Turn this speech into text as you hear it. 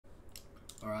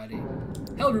Alrighty.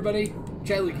 Hello everybody,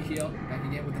 Jay Luca here, back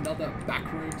again with another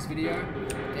Backrooms video.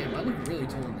 Damn, I look really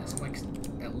tall in this. I'm like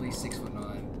at least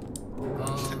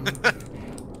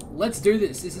 6'9". Let's do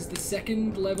this. This is the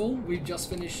second level. We've just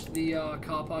finished the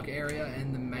car park area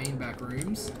and the main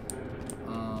Backrooms.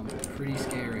 Pretty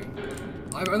scary.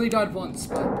 I've only died once,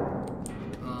 but you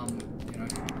know,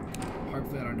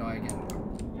 hopefully I don't die again.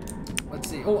 Let's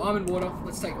see. Oh, almond water.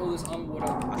 Let's take all this almond water.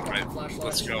 Pick up the flashlight.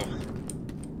 Let's go.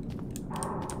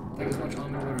 Take as much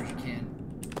almond water as you can.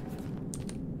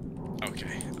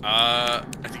 Okay. I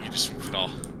think you just moved it all.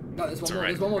 No, there's one more. Right.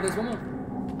 There's one more. There's one more.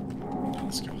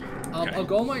 Let's go. Okay. I'll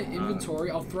go on my inventory.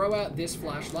 I'll throw out this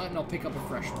flashlight and I'll pick up a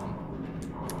fresh one.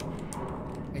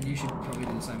 And you should probably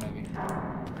do the same, maybe.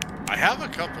 I have a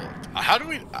couple. How do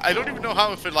we? I don't even know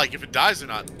how if it dies or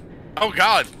not. Oh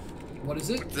God. What is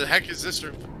it? What the heck is this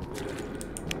room?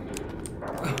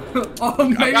 Oh,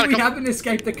 maybe we haven't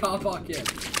escaped the car park yet.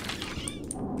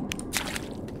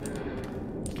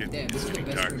 Damn, this is the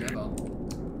best room ever.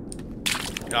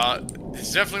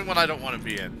 It's definitely one I don't want to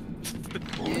be in.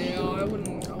 Yeah, I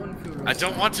wouldn't feel really I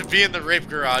don't want to be in the rape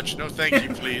garage. No, thank you,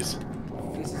 please.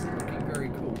 This isn't looking very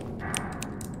cool.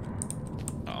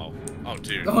 Oh, oh,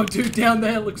 dude. Oh, dude, down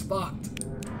there looks fucked.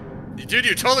 Dude,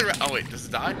 you're totally right. Oh wait, does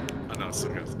it die? Oh no, it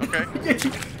still goes. Okay.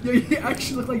 Yeah, you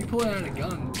actually look like you're pulling out a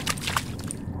gun.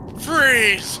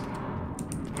 Freeze!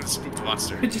 I'm gonna spook the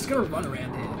monster. You're just gonna run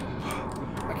around here.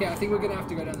 Okay, I think we're gonna have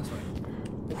to go down this way.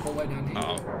 The whole way down here.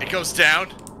 Uh oh, it goes down.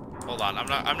 Hold on,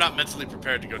 I'm not mentally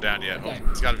prepared to go down yet. Okay. Oh,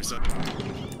 it's gotta be something.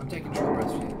 I'm taking short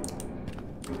breaths here.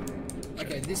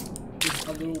 Okay, this is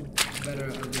a little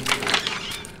better.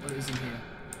 What is in here?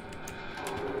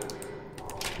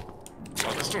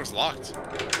 Oh, this door's locked.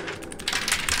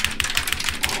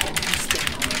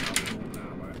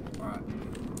 Alright.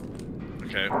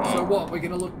 Okay, So well, what? We're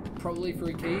gonna look probably for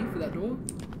a key for that door?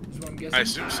 Is what I'm guessing? I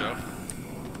assume so.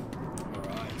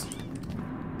 Alright.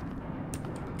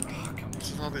 Oh, come on. What's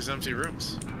with all these empty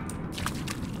rooms?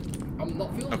 I'm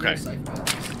not feeling Okay. real safe about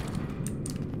this.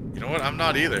 You know what? I'm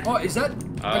not either. Oh, is that...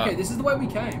 okay, this is the way we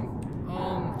came.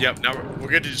 Yep, now we're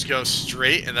good to just go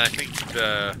straight, and then I think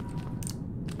the...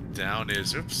 down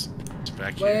is... Oops. It's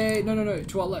back here. Wait, no.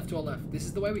 To our left, to our left. This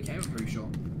is the way we came, I'm pretty sure.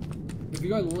 If we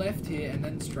go left here and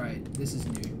then straight, this is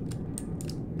new.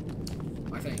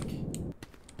 I think.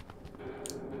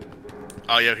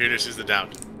 Oh, yeah, here this is the down.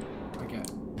 Okay.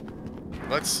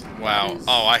 Let's... Wow. Is...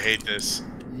 Oh, I hate this.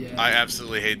 Yeah. I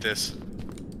absolutely hate this.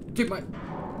 Dude, my...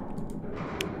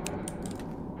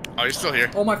 Oh, you're still here.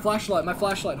 Oh, my flashlight.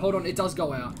 Hold on, it does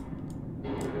go out.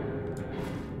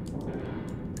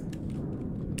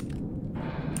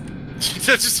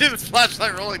 Just see this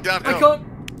flashlight rolling downhill.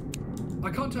 I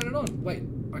can't turn it on. Wait.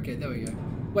 Okay, there we go.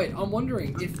 Wait, I'm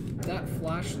wondering if that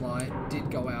flashlight did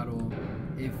go out or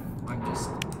if I'm just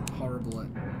horrible at...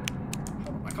 Hold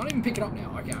on, I can't even pick it up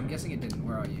now. Okay, I'm guessing it didn't.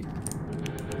 Where are you?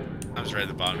 I'm just right at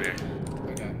the bottom here.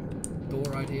 Okay. Door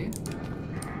right here.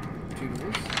 2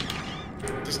 doors.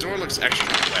 This door looks extra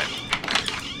wet.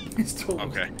 This door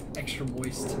Okay. extra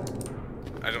moist.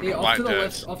 I don't Yeah, know why off to it the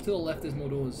does. left. Off to the left, there's more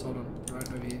doors. Hold on, right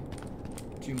over here.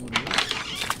 2 more doors.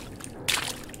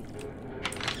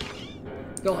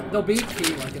 There'll be a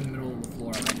key like in the middle of the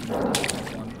floor. I reckon.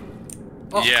 One.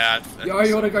 Oh, Yeah. Yo,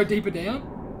 you want to go deeper down?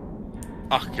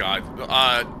 Oh God.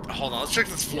 Hold on. Let's check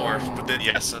this floor. Yeah. But then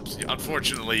yes,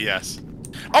 unfortunately yes.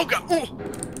 Oh God. Oh.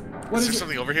 What Is is there it?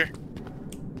 something over here?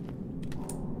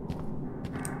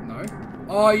 No.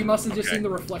 Oh, you must have just Okay. seen the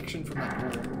reflection from that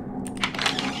door.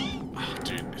 Oh,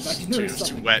 dude, Imagine there was it's too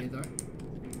something wet. here, though.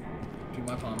 Dude,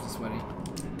 my palms are sweaty.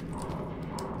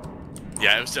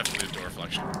 Yeah, it was definitely a door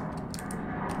reflection.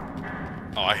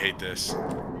 Oh, I hate this.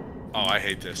 Oh, I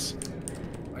hate this.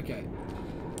 Okay.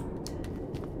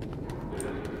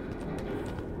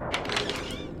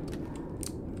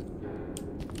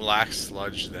 Black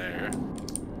sludge there.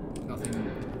 Nothing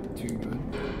too good.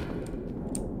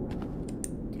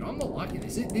 Dude, I'm not liking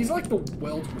this. These are like the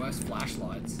world's worst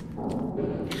flashlights.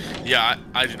 Yeah,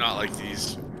 I do not like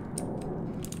these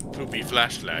poopy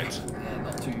flashlights. Yeah,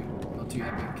 not too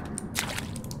epic.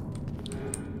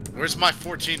 Where's my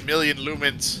 14 million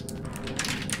lumens?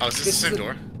 Oh, is this the same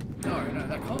door? No,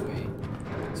 that can't be.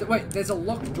 So wait, there's a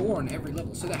locked door on every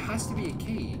level, so there has to be a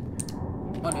key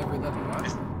on every level,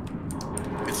 right?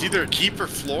 It's either a key per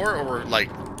floor or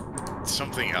like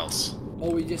something else.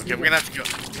 Or we just. Okay, we're gonna have to go.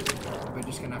 We're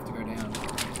just gonna have to go down.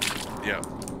 Yeah.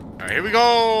 All right, here we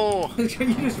go. You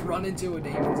just run into a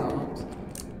demon's arms.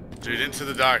 Dude, into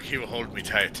the dark. He will hold me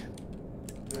tight.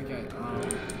 Okay.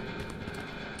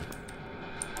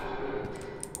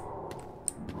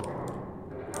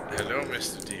 Hello,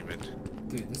 Mr. Demon.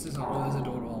 Dude, this is not. Oh, there's a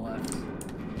door to our left.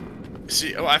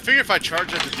 See, oh, I figure if I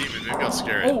charge at the demon, maybe I'll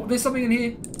scare it. Oh, there's something in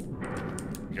here.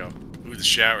 Go. Ooh, the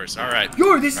showers. All right.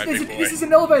 Yo, this All right, this, big boy. this is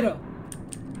an elevator.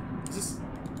 Is this?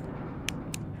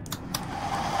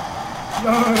 Yo,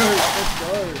 let's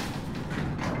go.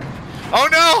 Oh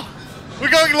no! We're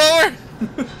going lower.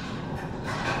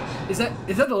 Is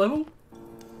that the level?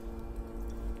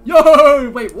 Yo,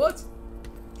 wait, what?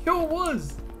 Yo, it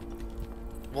was.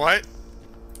 What?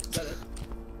 Is that it?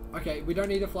 Okay, we don't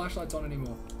need the flashlights on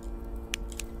anymore.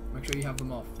 Make sure you have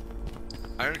them off.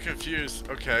 I'm confused.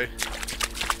 Okay.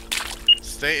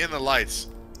 Stay in the lights.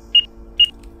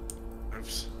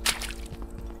 Oops.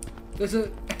 There's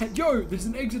a there's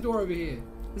an exit door over here.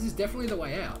 This is definitely the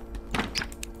way out.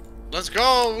 Let's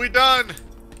go. We done.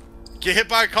 Get hit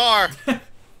by a car.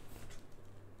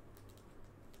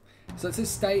 So it says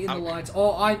stay in the lights.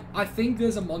 Oh, I think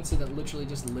there's a monster that literally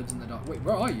just lives in the dark. Wait,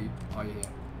 where are you? Oh, you're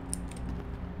here.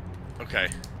 Okay.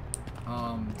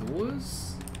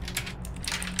 Doors?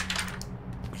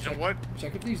 You know what?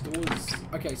 Check if these doors...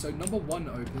 Okay, so number 1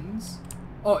 opens.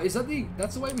 Oh, is that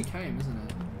that's the way we came, isn't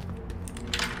it?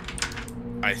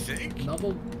 I think.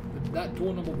 That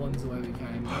door number 1's the way we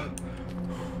came.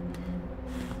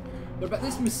 What about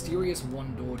this mysterious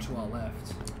one door to our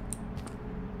left?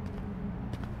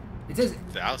 It says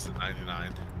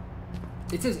 1,099.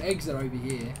 It says exit over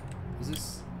here. Is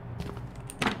this?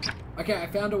 Okay, I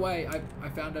found a way. I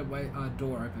found a way.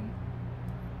 Door open.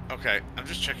 Okay, I'm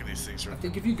just checking these things. I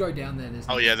think if you go down there, there's.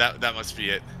 Oh yeah, that must be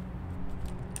it.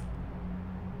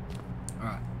 All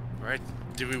right. All right.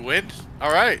 Did we win?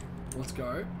 All right. Let's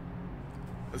go.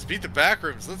 Let's beat the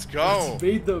backrooms. Let's go. Let's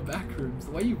beat the backrooms.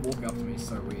 The way you walk up to me is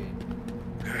so weird.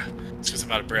 It's because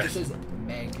I'm out of breath. This is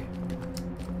Meg.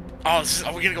 Oh,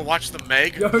 are we gonna go watch the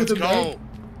Meg? Yo, let's the go. Meg.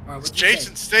 All right,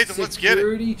 Jason Statham. Let's get it.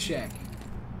 Security check.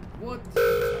 What?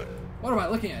 What am I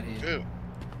looking at here? Ooh.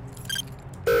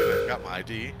 I got my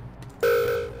ID.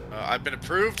 I've been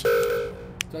approved. So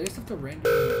I just have to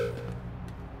randomly...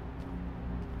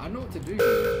 I don't know what to do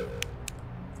here.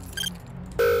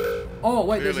 Oh,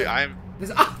 wait, Clearly,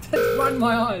 there's ah, that's right in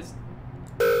my eyes.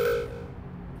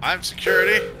 I'm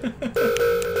security.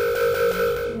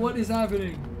 What is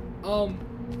happening?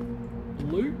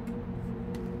 Loop?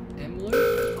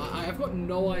 M-loop? I've got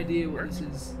no idea what this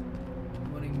is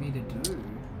wanting me to do.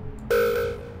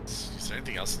 Is there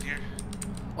anything else in here?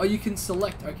 Oh, you can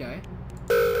select, okay.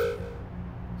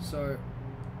 So,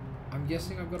 I'm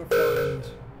guessing I've got to find...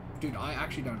 Dude, I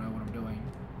actually don't know what I'm doing.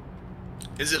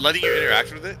 Is it letting you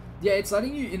interact with it? Yeah, it's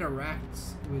letting you interact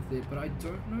with it, but I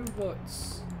don't know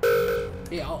what's...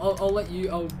 Yeah, I'll let you...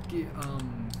 I'll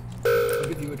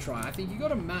give you a try. I think you got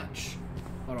to match...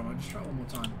 Hold on, I'll just try it one more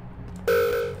time.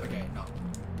 Okay, no.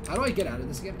 How do I get out of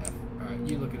this again? F. Alright,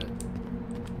 you look at it.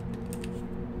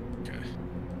 Okay.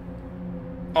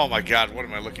 Oh my god, what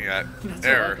am I looking at? That's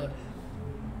Error.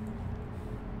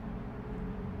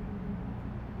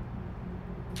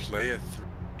 Play a 3.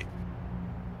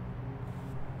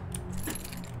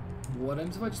 What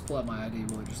happens if I just pull out my ID?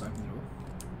 Will it just open the door?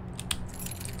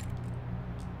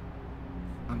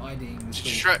 I'm IDing this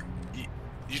door.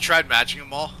 You tried matching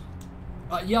them all?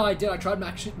 Yeah, I did. I tried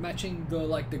matching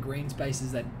the green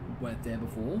spaces that weren't there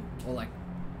before, or like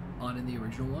aren't in the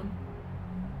original one.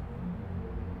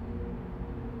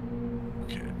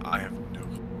 Okay, I have no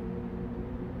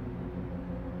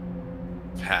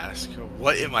passcode.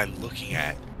 What am I looking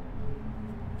at?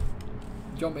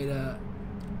 Do you want me to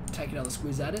take another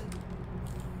squiz at it?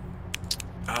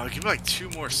 Give me like 2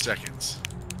 more seconds.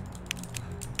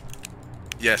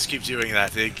 Yes, keep doing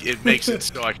that. It makes it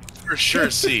so I can for sure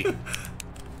see. It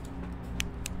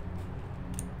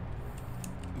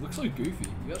looks so goofy.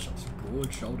 You got some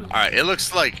broad shoulders. Alright, it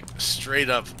looks like straight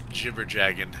up jibber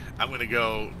jagging. I'm gonna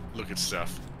go look at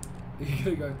stuff.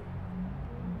 You're gonna go.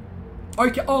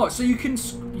 Okay. Oh, so you can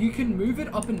move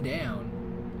it up and down.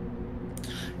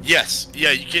 Yes.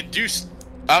 Yeah, you can do.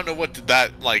 I don't know what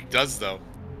that like does though.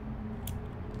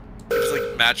 It's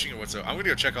like matching or whatsoever. I'm gonna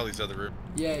go check all these other rooms.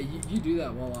 Yeah, you do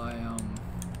that while I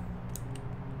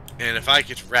And if I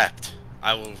get wrecked,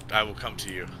 I will come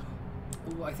to you.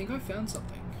 Oh, I think I found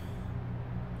something.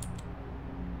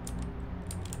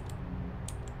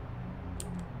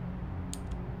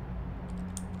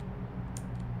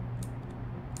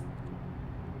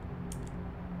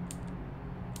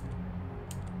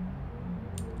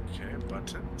 Okay,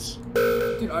 buttons.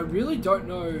 Dude, I really don't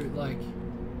know, like...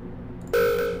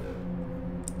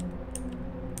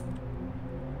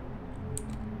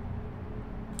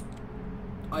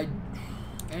 I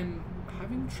am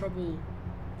having trouble...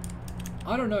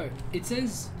 I don't know. It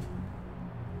says...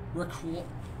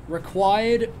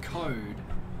 required code.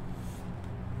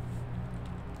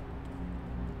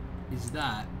 is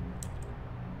that.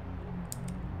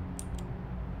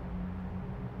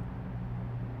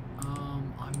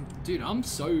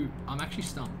 I'm actually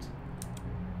stumped.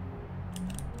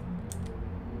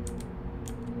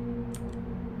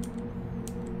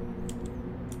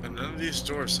 And none of these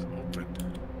doors open.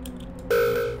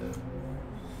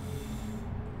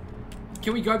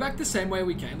 Can we go back the same way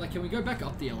we came? Like, can we go back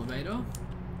up the elevator?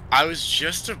 I was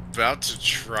just about to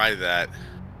try that.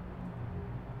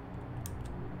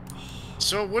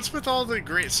 So what's with all the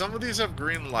green? Some of these have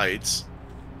green lights.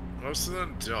 Most of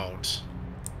them don't.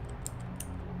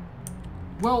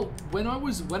 Well, when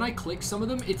I clicked some of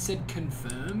them, it said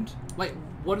confirmed. Wait,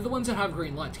 what are the ones that have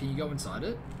green lights? Can you go inside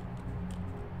it?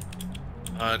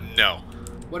 No.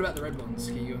 What about the red ones?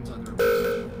 Can you go inside the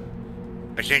red ones?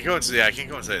 I can't go inside. Yeah, I can't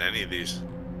go inside any of these.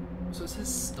 So it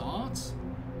says start,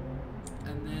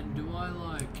 and then do I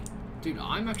like? Dude,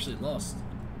 I'm actually lost.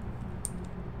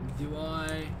 Do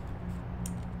I?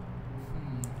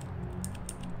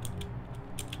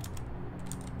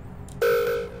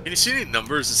 Can you see any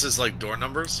numbers? It says like door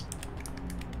numbers.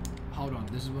 Hold on,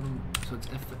 this is what I'm. So it's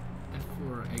F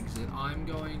for exit. I'm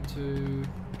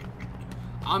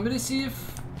gonna see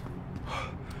if.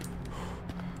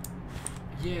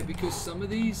 Yeah, because some of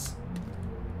these.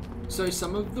 So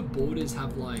some of the borders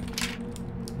have like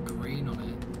green on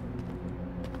it.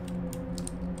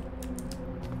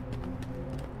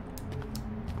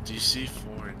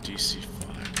 DC4 and DC5.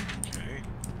 Okay.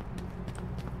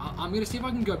 I'm gonna see if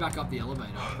I can go back up the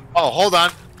elevator. Oh, hold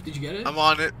on. Did you get it? I'm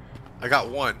on it. I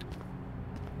got one.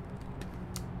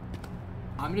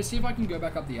 I'm gonna see if I can go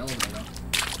back up the elevator.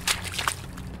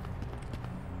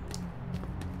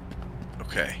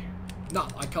 Okay. No,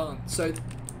 I can't. So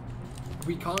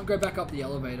we can't go back up the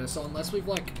elevator. So unless we've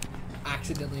like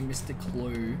accidentally missed a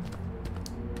clue,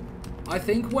 I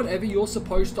think whatever you're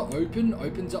supposed to open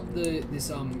opens up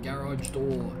this garage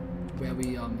door where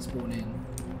we spawn in.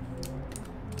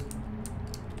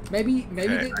 Maybe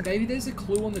Okay. maybe there's a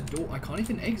clue on the door. I can't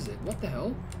even exit. What the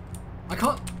hell? I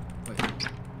can't. Wait.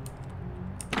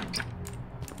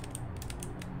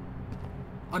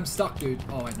 I'm stuck, dude.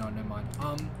 Oh wait, no, never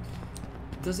mind.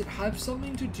 Does it have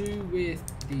something to do with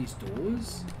these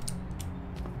doors?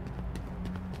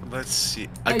 Let's see.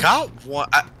 Hey. I got one.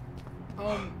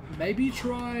 Maybe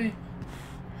try.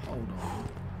 Hold on.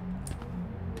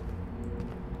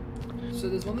 So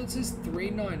there's one that says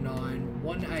 399,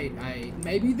 188.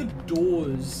 Maybe the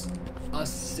doors are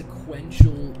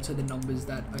sequential to the numbers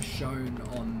that are shown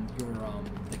on your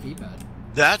the keypad.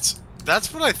 That's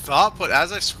what I thought, but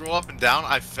as I scroll up and down,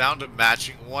 I found a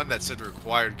matching one that said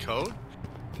required code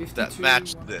that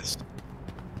matched this.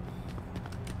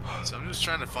 So I'm just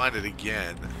trying to find it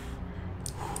again.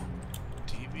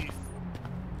 DB.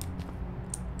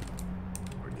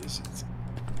 Where is it?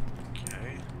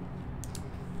 Okay.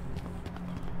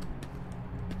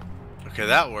 Okay,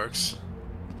 that works.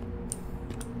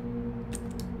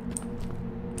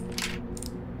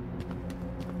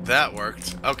 That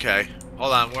worked. Okay.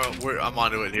 Hold on, I'm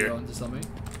onto it here. Go into something.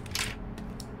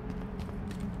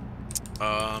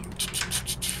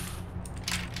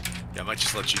 Yeah, I might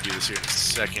just let you do this here in a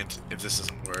second if this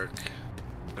doesn't work.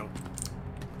 Nope.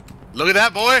 Look at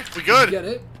that, boy! We good! Did you get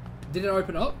it? Did it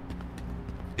open up?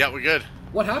 Yeah, we good.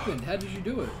 What happened? How did you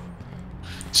do it?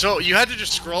 So, you had to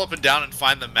just scroll up and down and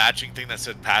find the matching thing that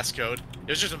said passcode. It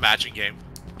was just a matching game.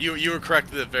 You were correct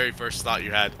to the very first thought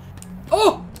you had.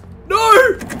 Oh! No!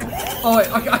 Oh, wait,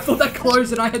 I thought that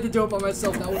closed and I had to do it by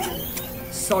myself. That was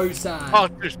so sad. Oh,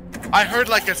 dude. I heard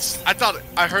like I thought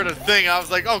I heard a thing. I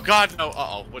was like, oh god, no.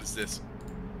 Uh-oh, what is this?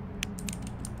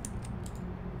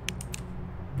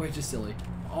 We're just silly.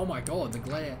 Oh my god, the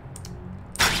glare.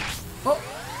 Oh!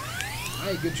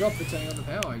 Hey, good job for turning on the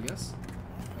power, I guess.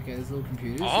 Okay, there's little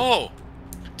computers. Oh!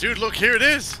 Dude, look, here it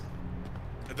is!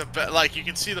 Like, you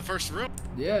can see the first room.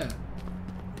 Yeah.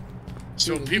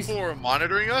 So Dude, people were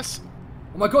monitoring us?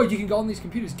 Oh my god, you can go on these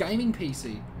computers. Gaming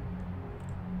PC.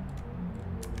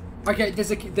 Okay,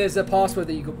 there's a password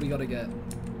that we gotta get.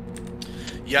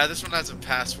 Yeah, this one has a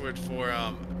password for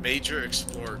Major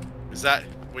Explorer. Is that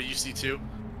what you see too?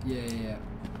 Yeah.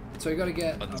 So you gotta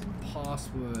get a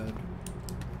password.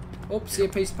 Oops, see a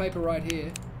piece of paper right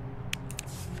here.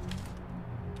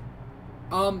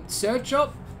 Search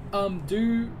up,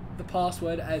 do the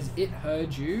password as it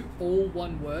heard you, all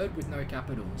one word with no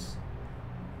capitals.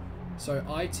 So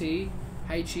ITHEARDYOU.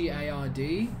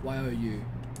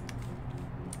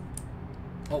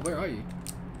 Oh, where are you?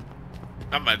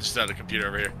 I might just have a computer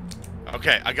over here.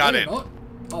 Okay, I got in. Not?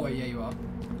 Oh wait, yeah, you are.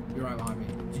 You're right behind me.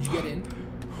 Did you get in?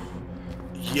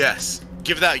 Yes.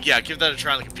 Give that a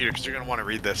try on the computer because you're gonna want to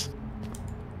read this.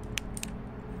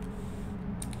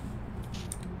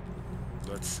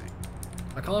 let's see.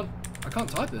 I can't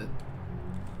type it.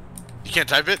 You can't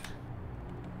type it?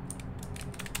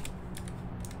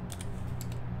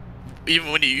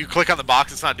 Even when you click on the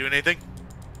box, it's not doing anything?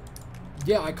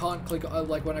 Yeah, I can't click,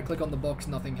 like when I click on the box,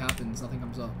 nothing happens, nothing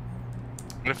comes up.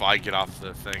 What if I get off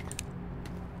the thing?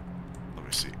 Let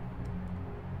me see.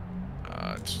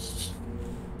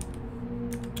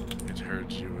 It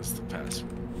heard you as the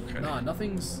password. Okay. Nah,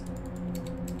 nothing's...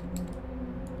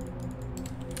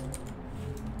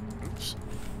 Oops.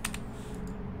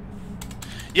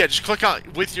 Yeah, just click on,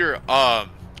 with your, oh,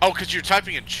 because you're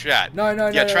typing in chat. No,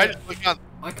 Yeah, try to click on...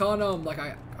 I can't, like,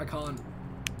 I can't...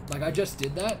 Like, I just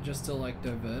did that, just to, like,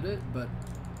 divert it, but...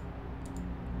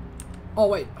 Oh,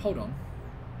 wait, hold on.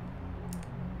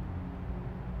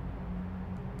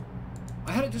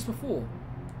 I had it just before.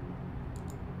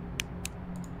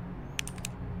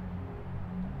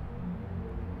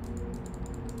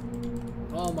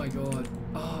 Oh my god.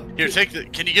 Oh, Here, take the...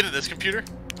 Can you get in this computer?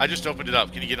 I just opened it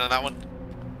up. Can you get on that one?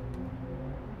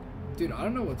 dude, I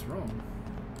don't know what's wrong.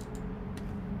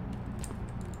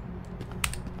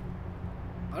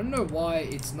 I don't know why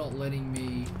it's not letting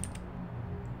me...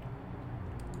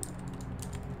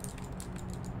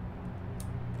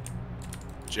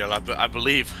 Jill, I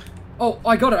believe. Oh,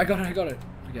 I got it.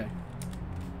 Okay.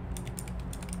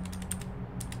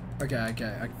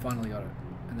 Okay, I finally got it.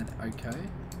 And then, okay.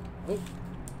 Oh.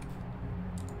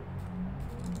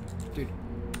 Dude.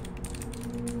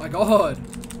 My god.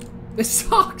 This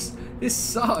sucks. This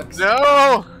sucks.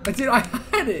 No! Dude, I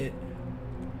had it.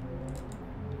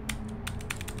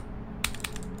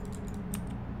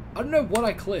 I don't know what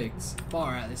I clicked.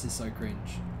 Far out, this is so cringe.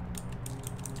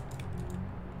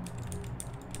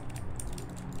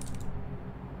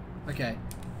 Okay.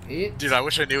 Dude, I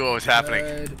wish I knew what was happening.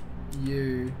 Heard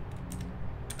you.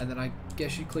 And then I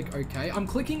guess you click OK. I'm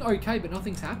clicking OK, but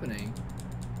nothing's happening.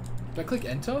 Do I click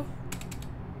enter?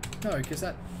 No, because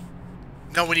that...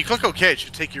 No, when you click OK, it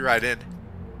should take you right in.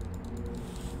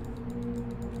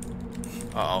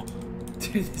 Uh-oh.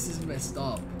 Dude, this is messed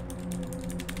up.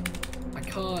 I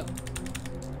can't...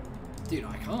 Dude,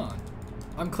 I can't.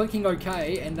 I'm clicking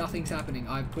OK and nothing's happening.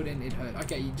 I put in it hurt.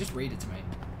 Okay, you just read it to me.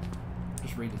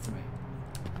 Just read it to me.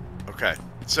 Okay,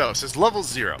 so it says level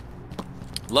 0.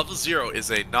 Level 0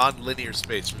 is a non-linear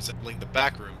space resembling the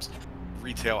Backrooms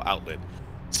retail outlet.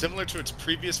 Similar to its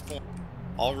previous form,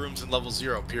 all rooms in level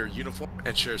 0 appear uniform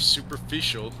and share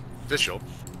superficial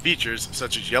features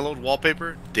such as yellowed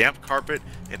wallpaper, damp carpet,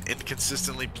 and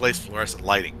inconsistently placed fluorescent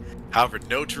lighting. However,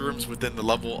 no two rooms within the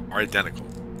level are identical.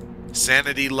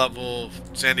 Sanity level,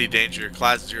 sanity danger,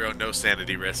 class 0, no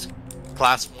sanity risk.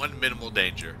 Class 1, minimal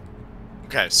danger.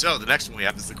 Okay, so the next one we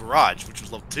have is the garage, which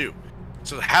was level 2.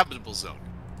 So the habitable zone.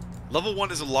 Level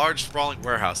 1 is a large sprawling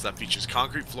warehouse that features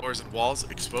concrete floors and walls,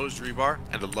 exposed rebar,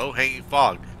 and a low-hanging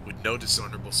fog with no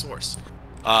discernible source.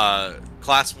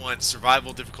 Class 1,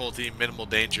 survival difficulty, minimal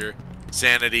danger,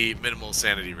 sanity, minimal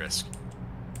sanity risk.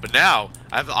 But now,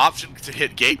 I have the option to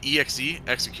hit gate EXE,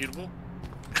 executable.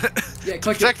 Yeah, to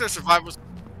click protect it. our survivors,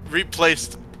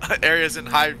 replaced areas in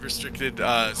high restricted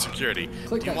security.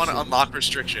 Click Do you that want to shit. unlock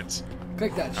restrictions?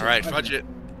 Click that shit. Alright, Okay. fudge it.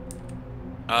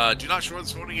 Do not show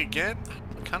this voting again?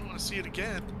 I kind of want to see it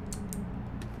again.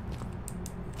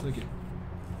 Click it.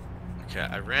 Okay,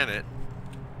 I ran it.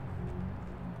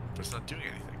 But it's not doing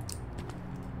anything.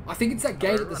 I think it's that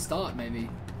gate at the Run. start, maybe.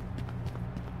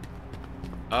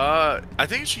 I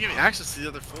think it should give me access to the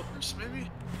other folders, maybe?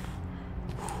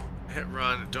 Hit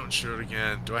run, don't show it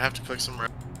again. Do I have to click somewhere?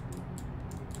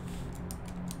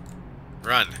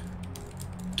 Run.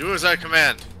 Do as I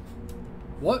command.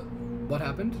 What? What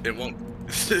happened? It won't.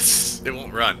 It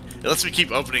won't run. It lets me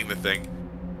keep opening the thing.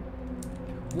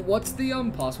 What's the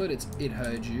password? It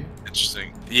heard you.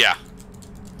 Interesting. Yeah.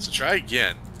 So try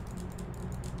again.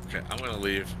 Okay, I'm gonna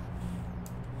leave.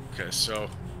 Okay, so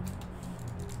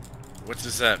what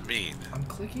does that mean? I'm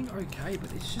clicking OK, but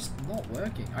it's just not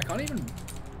working. I can't even...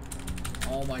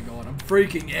 Oh my god, I'm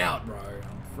freaking out, bro.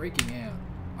 I'm freaking out.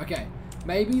 Okay,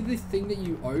 maybe the thing that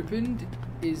you opened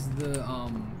is the,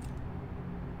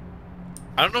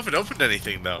 I don't know if it opened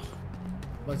anything, though.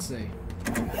 Let's see.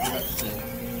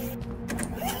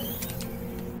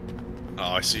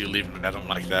 Oh, I see you leaving it. I don't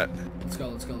like that. Let's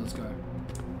go.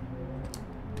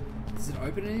 Does it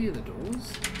open any of the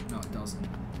doors? No, it doesn't.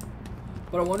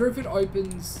 But I wonder if it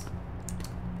opens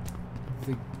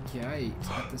the gate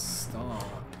at the start.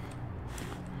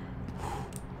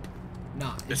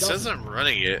 Nah, It says I'm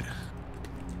running it.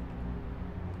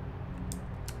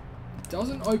 It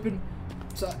doesn't open.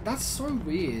 So that's so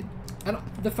weird. And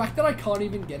the fact that I can't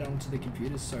even get onto the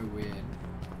computer is so weird.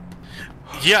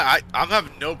 Yeah, I'm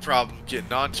having no problem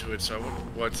getting onto it, so I wonder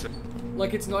what's it.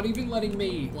 Like, it's not even letting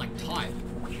me, like, type.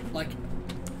 Like...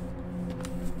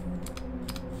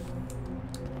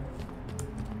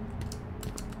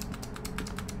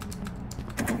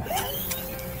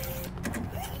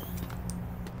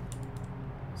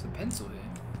 There's a pencil here.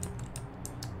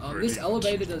 This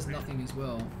elevator does nothing as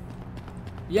well.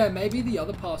 Yeah, maybe the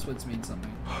other passwords mean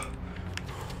something.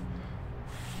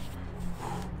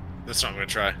 That's what I'm gonna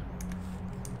try.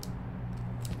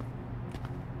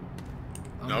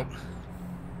 Nope.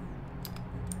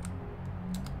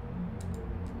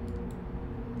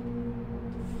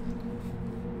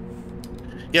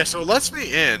 Yeah, so it lets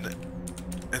me in,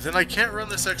 and then I can't run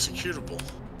this executable.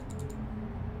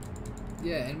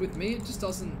 Yeah, and with me it just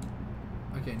doesn't...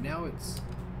 Okay, now it's...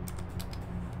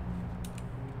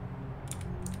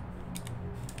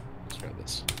 Let's try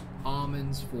this.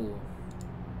 Almonds 4.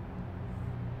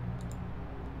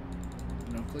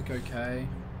 And I'll click OK.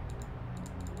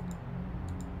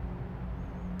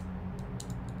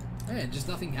 Man, just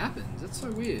nothing happens. That's so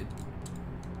weird.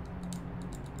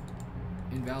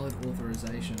 Invalid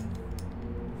authorization.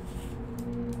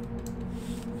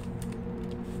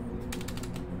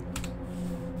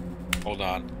 Hold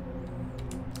on.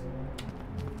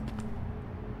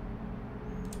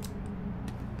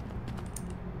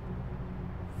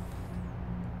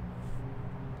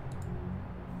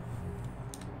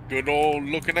 Good old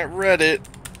looking at Reddit.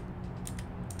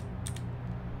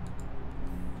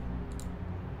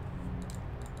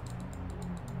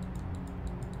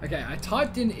 Okay, I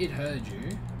typed in "it heard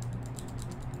you."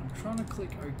 I'm trying to click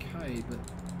OK, but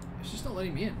it's just not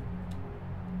letting me in.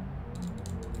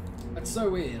 That's so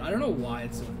weird. I don't know why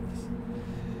it's doing this.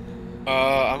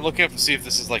 I'm looking up to see if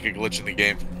this is like a glitch in the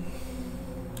game.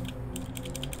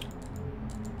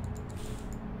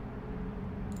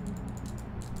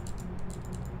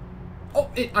 Oh,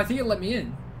 I think it let me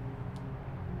in.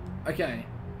 Okay.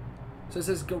 So it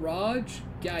says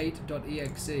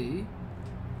garagegate.exe.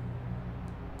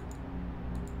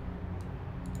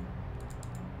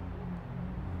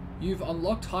 You've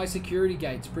unlocked high security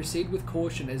gates. Proceed with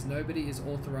caution as nobody is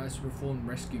authorized to perform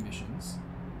rescue missions.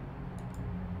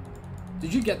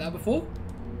 Did you get that before?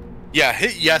 Yeah,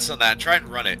 hit yes on that. Try and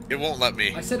run it. It won't let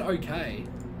me. I said okay.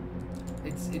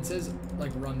 It says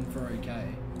like run for okay,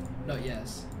 not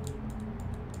yes.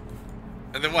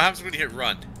 And then what happens when you hit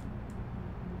run?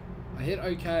 I hit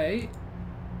okay,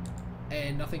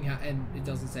 and nothing and it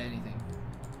doesn't say anything.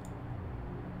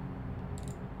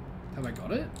 Have I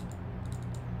got it?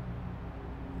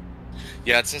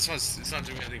 Yeah, it's not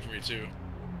doing anything for me too.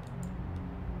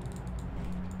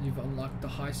 You've unlocked the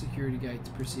high security gates.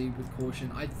 Proceed with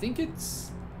caution. I think it's...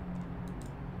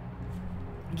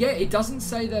 Yeah, it doesn't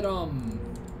say that,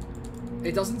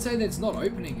 It doesn't say that it's not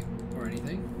opening or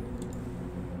anything.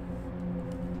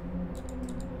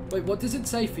 Wait, what does it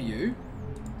say for you?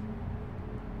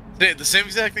 The same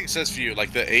exact thing says for you,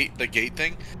 like the gate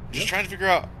thing. Just trying to figure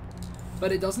out...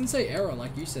 But it doesn't say error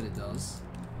like you said it does.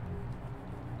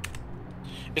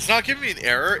 It's not giving me an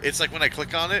error. It's like when I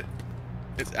click on it,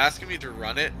 it's asking me to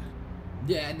run it.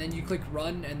 Yeah, and then you click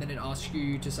run, and then it asks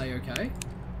you to say okay?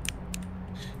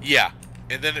 Yeah,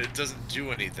 and then it doesn't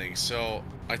do anything, so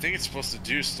I think it's supposed to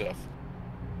do stuff.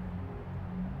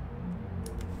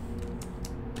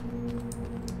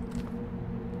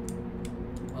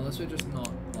 Unless we're just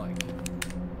not, like...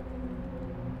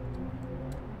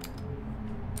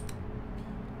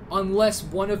 Unless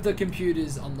one of the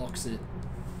computers unlocks it.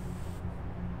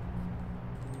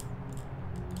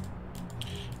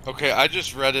 Okay, I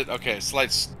just read it. Okay,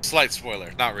 slight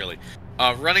spoiler. Not really.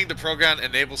 Running the program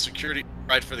enables security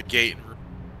right for the gate.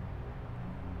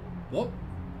 What?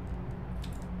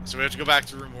 So we have to go back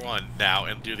to room 1 now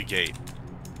and do the gate.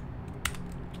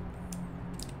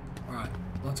 Alright,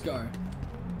 let's go.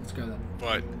 Let's go then.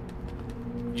 But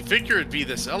you figure it'd be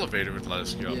this elevator would let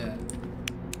us go. Yeah.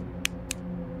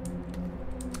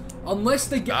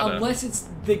 Unless it's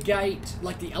the gate,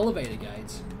 like the elevator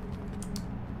gate.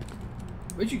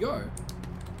 Where'd you go?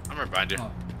 I'm right behind you.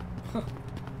 Oh.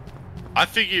 I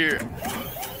figure...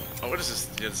 Oh, what is this?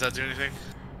 Yeah, does that do anything?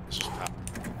 It's just power.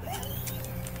 I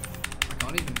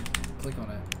can't even click on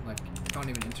it. Like, I can't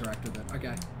even interact with it.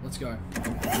 Okay, let's go.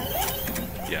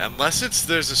 Yeah, unless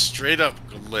there's a straight up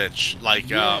glitch,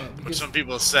 like which some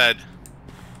people have said.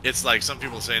 It's like some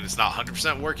people saying it's not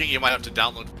 100% working. You might have to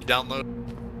download.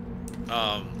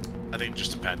 I think it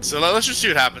just depends. So let's just see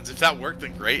what happens. If that worked,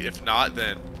 then great. If not,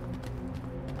 then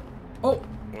we'll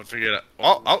figure it out.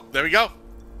 Oh, there we go.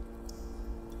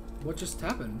 What just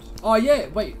happened? Oh yeah,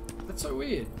 wait, that's so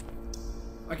weird.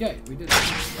 Okay, we did it.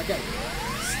 Okay,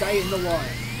 stay in the line.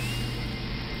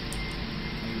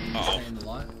 Uh-oh. Stay in the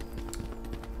light.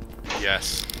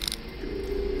 Yes.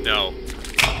 No.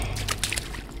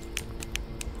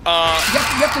 You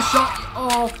have to shut.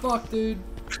 Oh fuck, dude.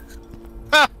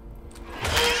 What?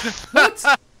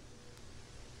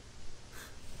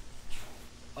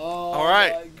 Oh All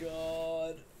right. my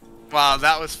god. Wow,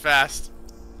 that was fast.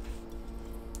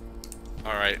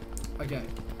 All right. Okay.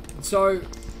 So,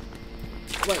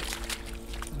 wait.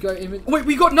 Go in. Wait,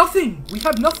 we got nothing. We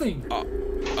have nothing. Oh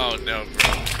no,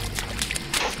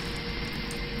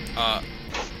 bro.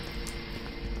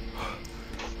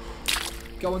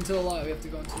 Go into the light. We have to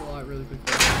go into the light really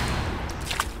quickly.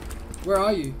 Where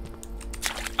are you?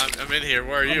 I'm in here.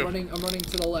 Where are you? I'm running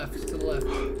to the left. To the left.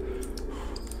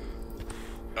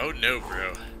 Oh no,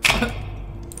 bro.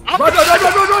 Run!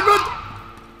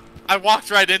 I walked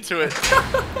right into it.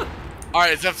 All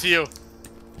right, it's up to you.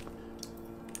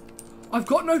 I've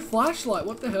got no flashlight.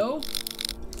 What the hell?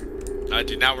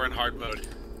 Dude, now we're in hard mode.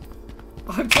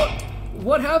 I've got.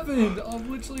 What happened? I've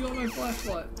literally got no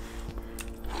flashlight.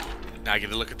 Now I get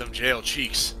to look at them jail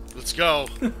cheeks. Let's go.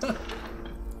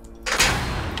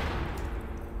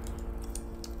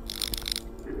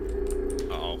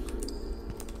 Uh-oh.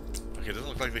 Okay, it doesn't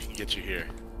look like they can get you here.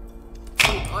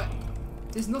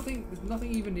 There's nothing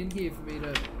even in here for me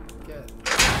to get.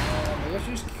 Oh, maybe I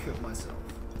should just kill myself.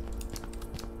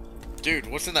 Dude,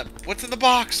 what's in the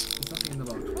box? There's nothing in the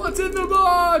box. What's in the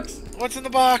box? What's in the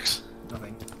box?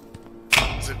 Nothing.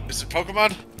 Is it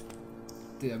Pokemon?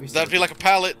 Dude, That'd be like a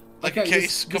pallet, like okay, a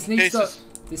case, this couple needs cases.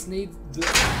 This needs the.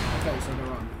 Okay, so go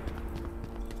run.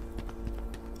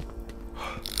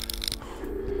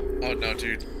 Oh no,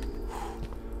 dude.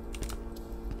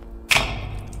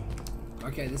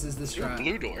 Okay, this is the strat.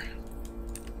 Blue door.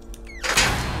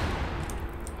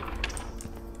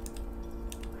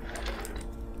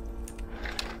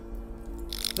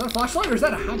 Is that a flashlight or is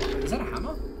that a hammer? Is that a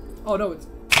hammer? Oh no, it's.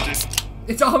 Dude.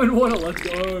 It's almond water. Let's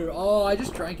go. Oh, I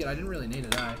just drank it. I didn't really need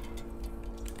it, eh?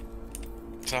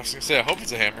 So I was gonna say, I hope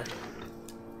it's a hammer.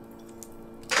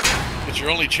 It's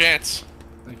your only chance.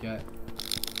 Okay.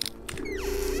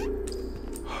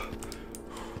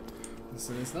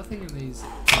 So there's nothing in these.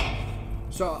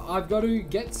 So I've got to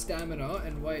get stamina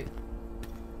and wait.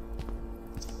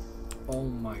 Oh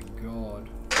my god.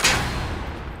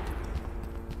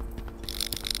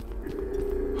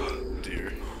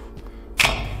 Dear.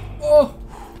 Oh!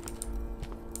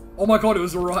 Oh my god, it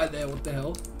was right there. What the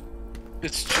hell?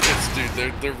 It's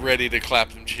dude. They're ready to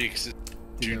clap them cheeks.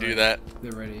 Did you do that?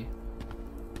 They're ready.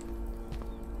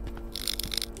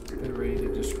 They're ready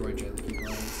to destroy Jellicky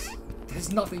players.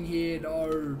 There's nothing here.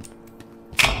 No.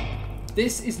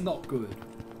 This is not good.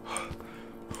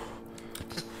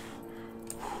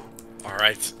 All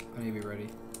right. I need to be ready.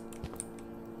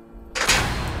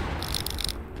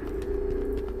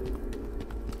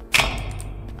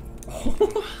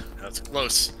 That's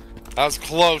close. That was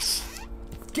close.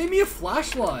 Give me a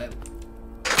flashlight.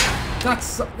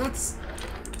 That's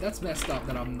messed up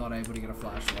that I'm not able to get a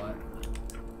flashlight.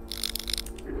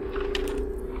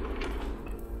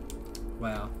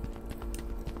 Wow.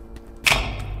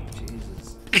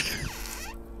 Jesus.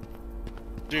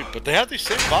 Dude, but they have these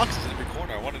same boxes in every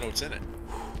corner. I want to know what's in it.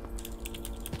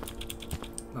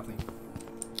 Nothing.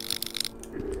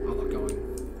 I'm not going.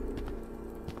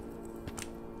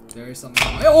 There is something.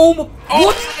 Oh my!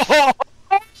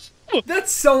 What?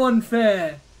 That's so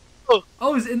unfair. I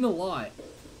was in the light.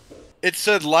 It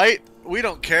said light. We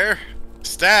don't care.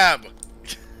 Stab.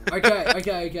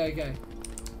 Okay.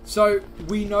 So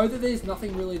we know that there's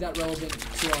nothing really that relevant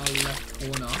to our left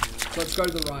corner. So let's go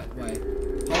the right way.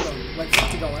 Hold on. Wait for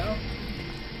it to go out.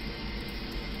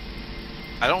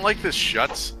 I don't like this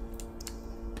shuts.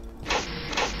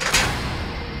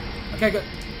 Okay, go.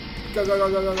 Go.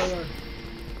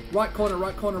 Right corner.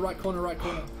 Right corner.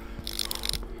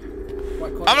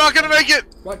 I'm not gonna make it.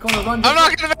 Right corner, run. I'm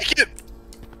not gonna make it.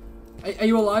 Are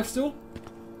you alive still?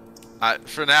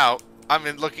 For now, I'm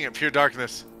in looking at pure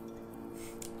darkness.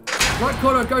 Right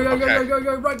corner, go,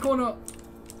 right corner.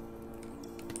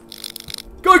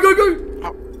 Go.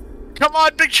 Oh, come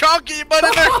on, big chunky, you butt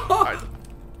in there. Right.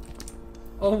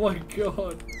 Oh my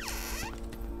god.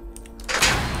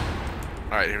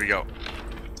 Alright, here we go.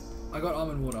 I got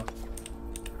almond water.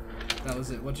 That was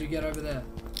it. What'd you get over there?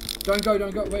 Don't go.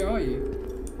 Where are you?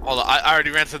 Hold on, I already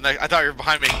ran to the next. I thought you were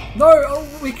behind me. No,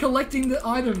 we're collecting the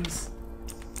items.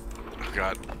 Oh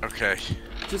god, okay.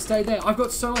 Just stay there. I've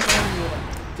got so much almond water.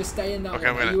 Just stay in that one.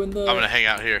 I'm gonna hang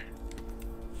out here.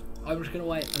 I'm just gonna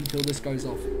wait until this goes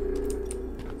off.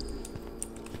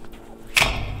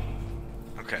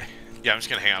 Okay. Yeah, I'm just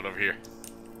gonna hang out over here.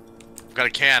 I've got a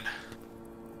can.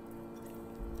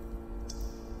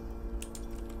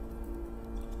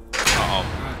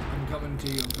 coming to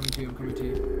you. I'm coming to you. I'm coming to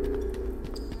you.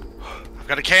 I've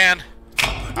got a can.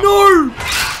 No!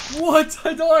 What?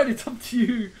 I died. It's up to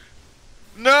you.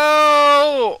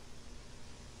 No!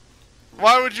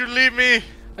 Why would you leave me?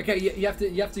 Okay, you have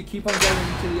to keep on going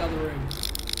into the other room.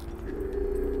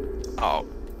 Oh.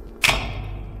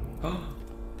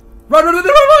 Run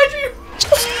behind you!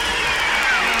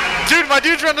 Dude, my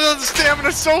dude's running out of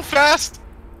stamina so fast!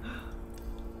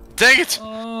 Dang it!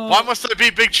 Why must I be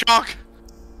Big Chunk?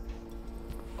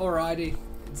 Alrighty,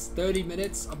 it's 30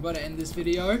 minutes. I'm gonna end this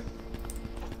video.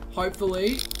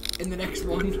 Hopefully, in the next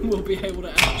one, we'll be able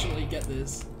to actually get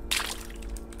this.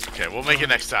 Okay, we'll make it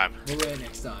next time. We'll do it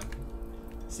next time.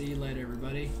 See you later,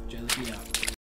 everybody. Jelly out.